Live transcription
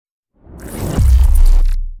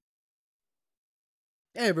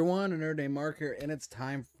Hey everyone, Nerd Day Mark here, and it's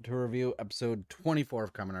time to review episode 24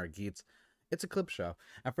 of Kamen Rider Geats. It's a clip show.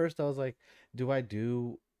 At first, I was like, "Do I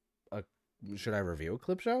do a? Should I review a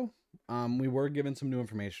clip show?" We were given some new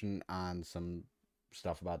information on some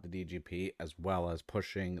stuff about the DGP, as well as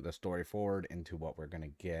pushing the story forward into what we're gonna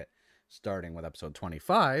get, starting with episode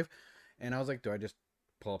 25. And I was like, "Do I just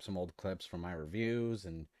pull up some old clips from my reviews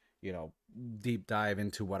and deep dive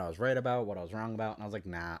into what I was right about, what I was wrong about?" And I was like,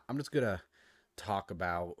 "Nah, I'm just gonna." Talk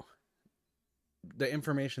about the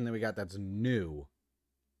information that we got that's new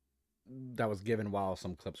that was given while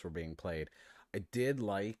some clips were being played. I did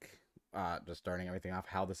like just starting everything off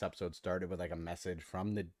how this episode started with like a message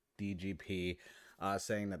from the DGP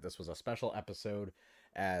saying that this was a special episode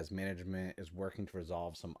as management is working to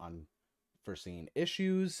resolve some unforeseen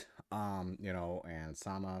issues. And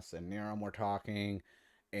Samas and Niram were talking,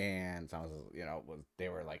 and Samas, they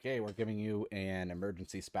were like, "Hey, we're giving you an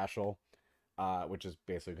emergency special." Which is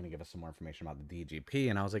basically going to give us some more information about the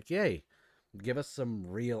DGP. And I was like, yay, give us some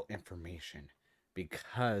real information.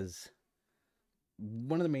 Because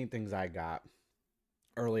one of the main things I got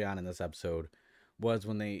early on in this episode was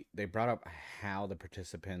when they brought up how the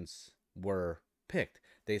participants were picked.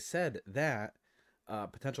 They said that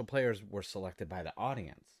potential players were selected by the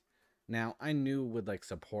audience. Now, I knew with like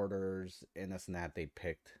supporters and this and that, they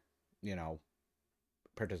picked, you know,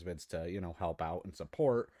 participants to help out and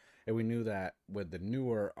support, and we knew that with the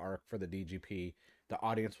newer arc for the DGP, the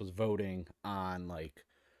audience was voting on like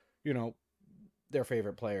you know their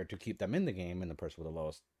favorite player to keep them in the game, and the person with the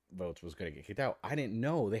lowest votes was going to get kicked out. I didn't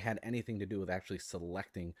know they had anything to do with actually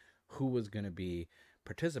selecting who was going to be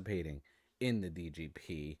participating in the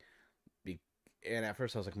DGP. And at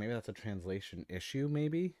first I was like, maybe that's a translation issue,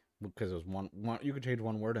 maybe because it was one you could change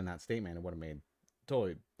one word in that statement, it would have made a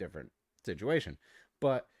totally different situation.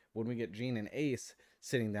 But when we get Gene and Ace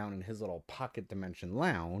sitting down in his little pocket dimension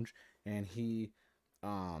lounge, and he,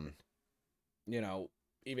 um, you know,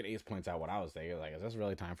 even Ace points out what I was thinking, like, is this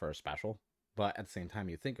really time for a special? But at the same time,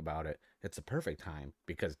 you think about it, it's a perfect time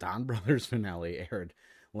because Donbrothers finale aired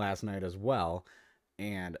last night as well.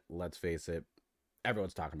 And let's face it,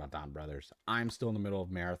 everyone's talking about Donbrothers. I'm still in the middle of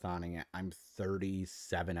marathoning it. I'm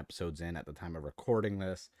 37 episodes in at the time of recording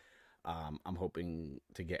this. I'm hoping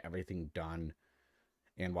to get everything done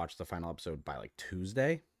and watch the final episode by like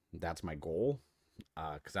Tuesday. That's my goal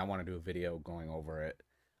because I want to do a video going over it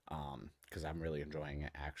because I'm really enjoying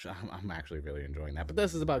it. Actually, I'm actually really enjoying that. But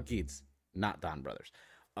this is about Geats, not Donbrothers.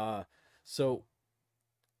 Uh, so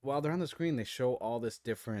while they're on the screen, they show all this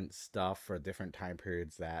different stuff for different time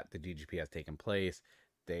periods that the DGP has taken place.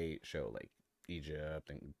 They show like Egypt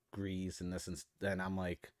and Greece and this, and then I'm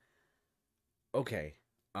like, okay.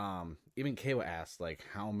 Even Kawa asked like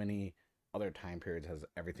how many other time periods has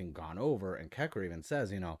everything gone over, and Kekker even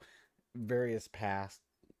says, various past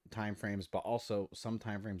time frames, but also some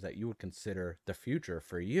time frames that you would consider the future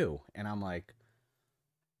for you. And I'm like,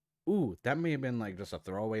 ooh, that may have been like just a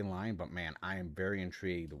throwaway line, but man, I am very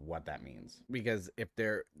intrigued what that means. Because if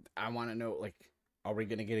they're, I want to know, like, are we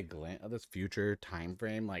gonna get a glint of this future time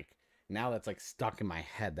frame? Like, now that's like stuck in my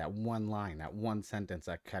head. That one line, that one sentence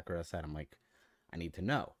that Kekra said. I'm like, I need to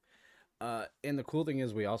know. And the cool thing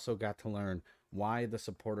is, we also got to learn why the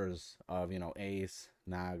supporters of Ace,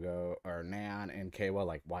 Nago, or Nan, and Kawa,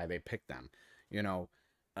 like why they picked them. You know,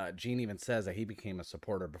 Gene even says that he became a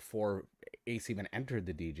supporter before Ace even entered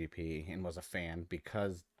the DGP and was a fan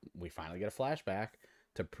because we finally get a flashback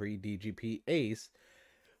to pre DGP Ace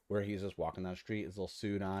where he's just walking down the street, his little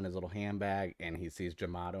suit on, his little handbag, and he sees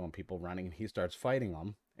Jamato and people running, and he starts fighting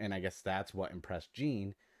them. And I guess that's what impressed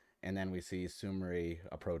Gene. And then we see Sumeri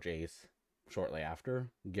approach Ace shortly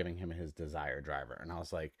after, giving him his desire driver. And I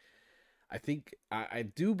was like, I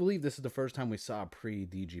do believe this is the first time we saw pre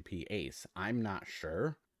DGP Ace. I'm not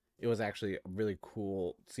sure. It was actually a really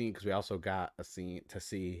cool scene because we also got a scene to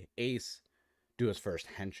see Ace do his first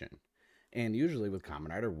henshin. And usually with Kamen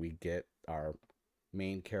Rider, we get our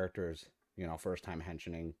main characters, first time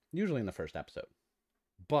henching, usually in the first episode.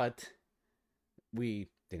 But we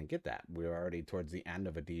didn't get that. We were already towards the end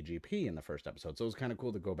of a DGP in the first episode. So it was kind of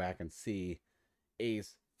cool to go back and see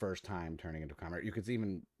Ace first time turning into Kamen Rider. You could see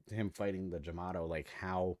even him fighting the Jamato, like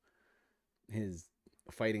how his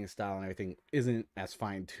fighting style and everything isn't as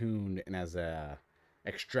fine tuned and as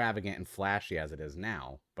extravagant and flashy as it is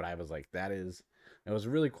now. But I was like, it was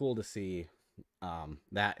really cool to see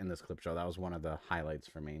that in this clip show. That was one of the highlights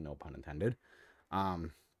for me, no pun intended.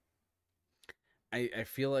 Um, I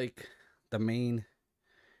feel like the main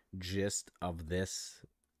gist of this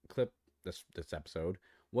clip, this episode,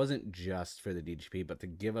 wasn't just for the DGP, but to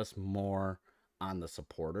give us more on the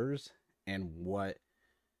supporters and what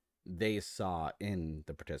they saw in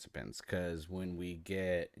the participants. Because when we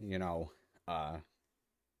get, uh,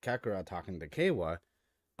 Kakura talking to Kawa,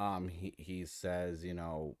 he says,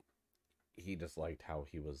 he just liked how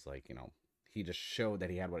he was like, he just showed that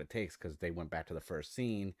he had what it takes because they went back to the first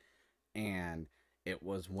scene, and it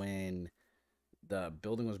was when the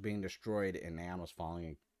building was being destroyed and Nan was falling,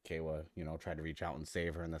 and Kawa, tried to reach out and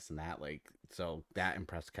save her and this and that. Like, so that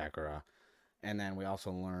impressed Kakura. And then we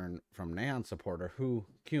also learn from Nan's supporter,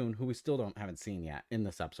 Kyun, who we still haven't seen yet in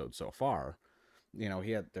this episode so far.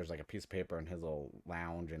 There's like a piece of paper in his little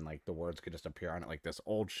lounge, and like the words could just appear on it, like this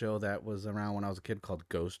old show that was around when I was a kid called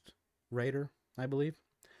Ghost Rider, I believe.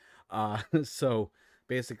 So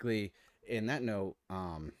basically, in that note,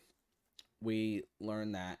 we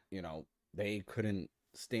learned that they couldn't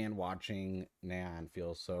stand watching Nan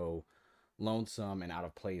feel so lonesome and out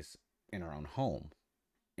of place in her own home,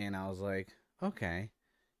 and I was like, okay,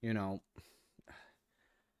 you know,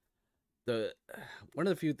 the one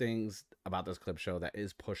of the few things about this clip show that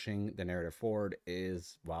is pushing the narrative forward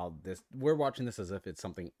is while this we're watching this as if it's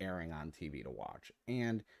something airing on TV to watch,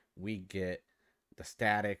 and we get the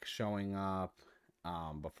static showing up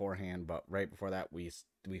beforehand, but right before that we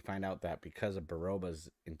find out that because of Baroba's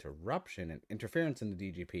interruption and interference in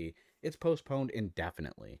the DGP, it's postponed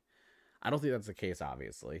indefinitely. I don't think that's the case,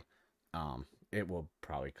 obviously. It will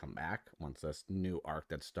probably come back once this new arc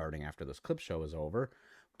that's starting after this clip show is over.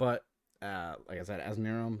 But like I said, as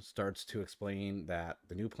Niram starts to explain that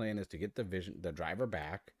the new plan is to get the driver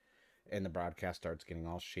back, and the broadcast starts getting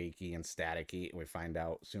all shaky and staticky, and we find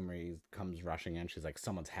out Sumeri comes rushing in. She's like,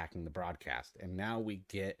 someone's hacking the broadcast. And now we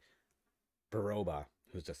get Baroba,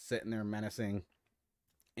 who's just sitting there menacing,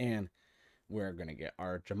 and we're going to get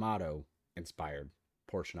our Jamato inspired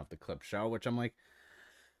portion of the clip show, which I'm like,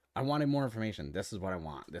 I wanted more information. This is what I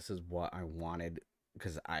want. This is what I wanted,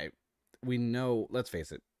 because we know, let's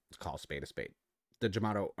face it, it's called spade a spade. The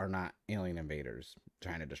Jamato are not alien invaders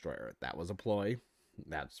trying to destroy Earth. That was a ploy.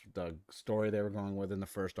 That's the story they were going with in the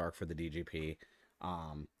first arc for the DGP.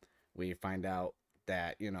 We find out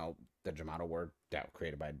that, the Jamato were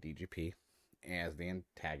created by DGP as the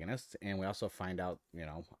antagonists. And we also find out,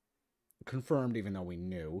 confirmed, even though we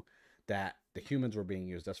knew, that the humans were being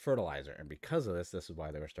used as fertilizer. And because of this is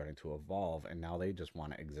why they were starting to evolve. And now they just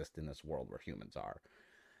want to exist in this world where humans are.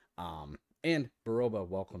 And Baroba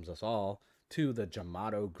welcomes us all to the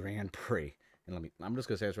Jamato Grand Prix. And I'm just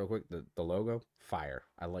going to say this real quick. The logo, fire.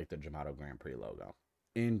 I like the Jamato Grand Prix logo.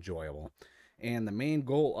 Enjoyable. And the main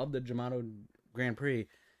goal of the Jamato Grand Prix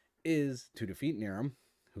is to defeat Niram,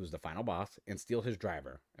 who's the final boss, and steal his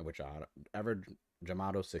driver. And whichever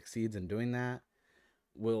Jamato succeeds in doing that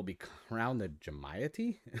will be crowned the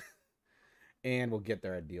Jamiety and will get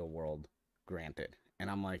their ideal world granted.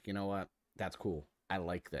 And I'm like, you know what? That's cool. I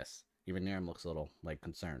like this. Even Niram looks a little like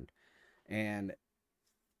concerned. And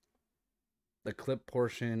the clip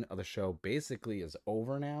portion of the show basically is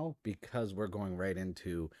over now because we're going right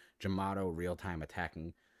into Jamato real-time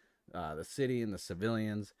attacking the city and the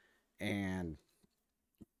civilians. And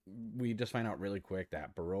we just find out really quick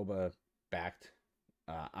that Baroba backed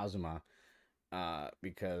Azuma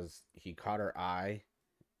because he caught her eye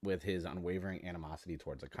with his unwavering animosity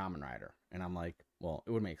towards a Kamen Rider. And I'm like, well,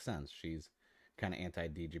 it would make sense. She's kind of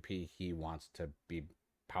anti-DGP. He wants to be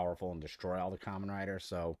powerful and destroy all the Kamen Riders.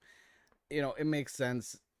 So, it makes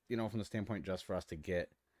sense, from the standpoint just for us to get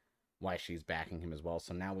why she's backing him as well.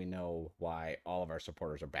 So now we know why all of our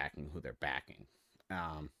supporters are backing who they're backing.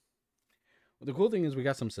 Well, the cool thing is we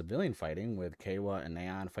got some civilian fighting with Kawa and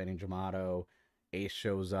Neon fighting Jamato. Ace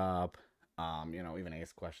shows up. Even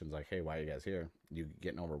Ace questions like, hey, why are you guys here? You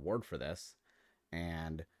get no reward for this.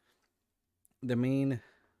 And the main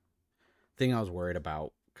thing I was worried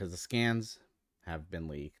about, because the scans have been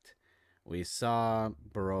leaked. We saw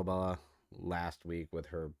Baroba last week with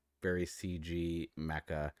her very CG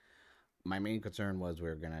mecha. My main concern was we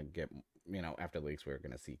were going to get, after the leaks, we were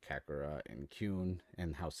going to see Kakura and Kyun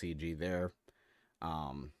and how CG their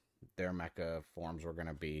mecha forms were going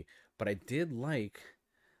to be. But I did like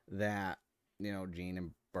that, Jean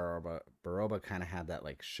and Baroba kind of had that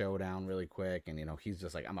like showdown really quick. And, he's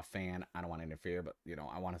just like, I'm a fan. I don't want to interfere, but,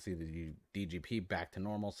 I want to see the DGP back to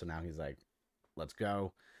normal. So now he's like, let's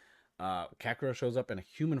go. Kakura shows up in a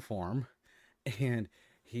human form, and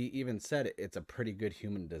he even said it's a pretty good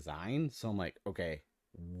human design. So I'm like, okay,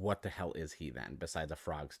 what the hell is he then, besides a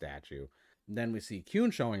frog statue? Then we see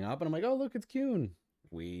Kyun showing up, and I'm like, oh, look, it's Kyun.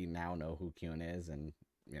 We now know who Kyun is, and,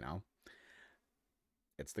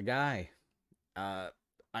 it's the guy.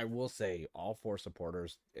 I will say all 4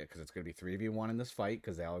 supporters, because it's going to be 3v1 in this fight,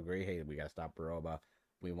 because they all agree, hey, we got to stop Baroba.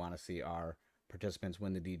 We want to see our participants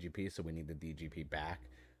win the DGP, so we need the DGP back.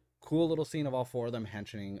 Cool little scene of all four of them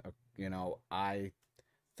henching. You know, I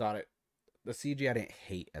thought the CG I didn't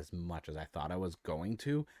hate as much as I thought I was going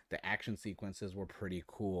to. The action sequences were pretty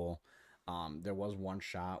cool. There was one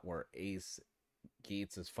shot where Ace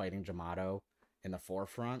Geats is fighting Jamato in the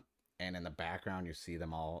forefront, and in the background you see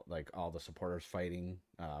them all, like all the supporters fighting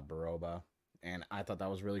Baroba, and I thought that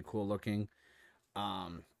was really cool looking.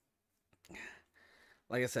 Um,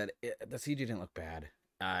 like I said, the CG didn't look bad.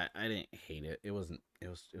 I didn't hate it. It wasn't. It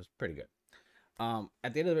was pretty good.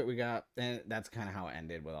 At the end of it, we got, and that's kind of how it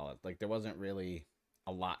ended with all it. Like there wasn't really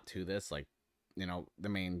a lot to this. Like, you know, the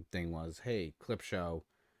main thing was, hey, clip show,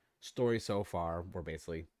 story so far. We're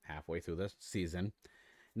basically halfway through this season,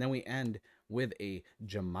 and then we end with a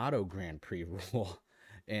Jamato Grand Prix rule,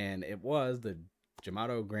 and it was the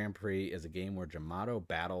Jamato Grand Prix is a game where Jamato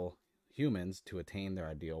battle humans to attain their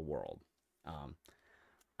ideal world. Um,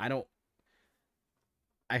 I don't.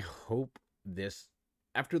 I hope this,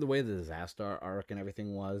 after the way the disaster arc and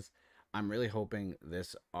everything was, I'm really hoping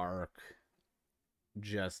this arc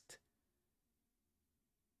just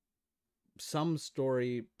some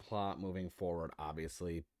story plot moving forward,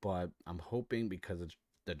 obviously, but I'm hoping because it's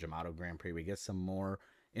the Jamato Grand Prix, we get some more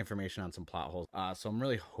information on some plot holes. So I'm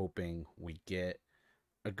really hoping we get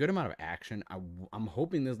a good amount of action. I'm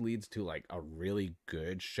hoping this leads to like a really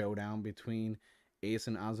good showdown between Ace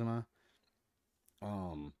and Azuma.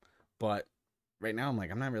 Um, but right now I'm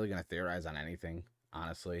like, I'm not really gonna theorize on anything,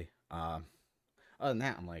 honestly. Other than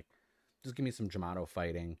that, I'm like, just give me some Jamato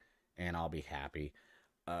fighting and I'll be happy.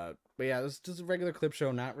 But yeah, this is just a regular clip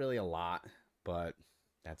show, not really a lot, but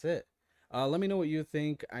that's it. Let me know what you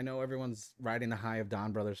think. I know everyone's riding the high of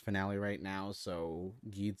Donbrothers finale right now, so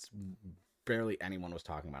Geats, barely anyone was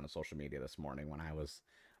talking about on social media this morning when I was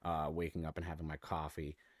waking up and having my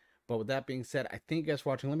coffee. But with that being said, I thank you guys for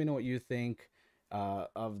watching. Let me know what you think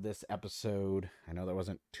of this episode. I know there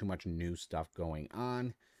wasn't too much new stuff going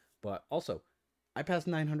on, but also, I passed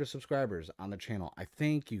 900 subscribers on the channel. I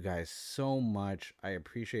thank you guys so much. I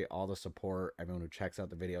appreciate all the support, everyone who checks out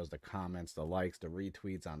the videos, the comments, the likes, the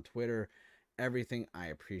retweets on Twitter, everything. I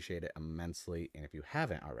appreciate it immensely. And if you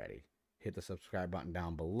haven't already, hit the subscribe button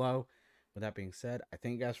down below. With that being said, I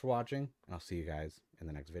thank you guys for watching, and I'll see you guys in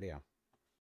the next video.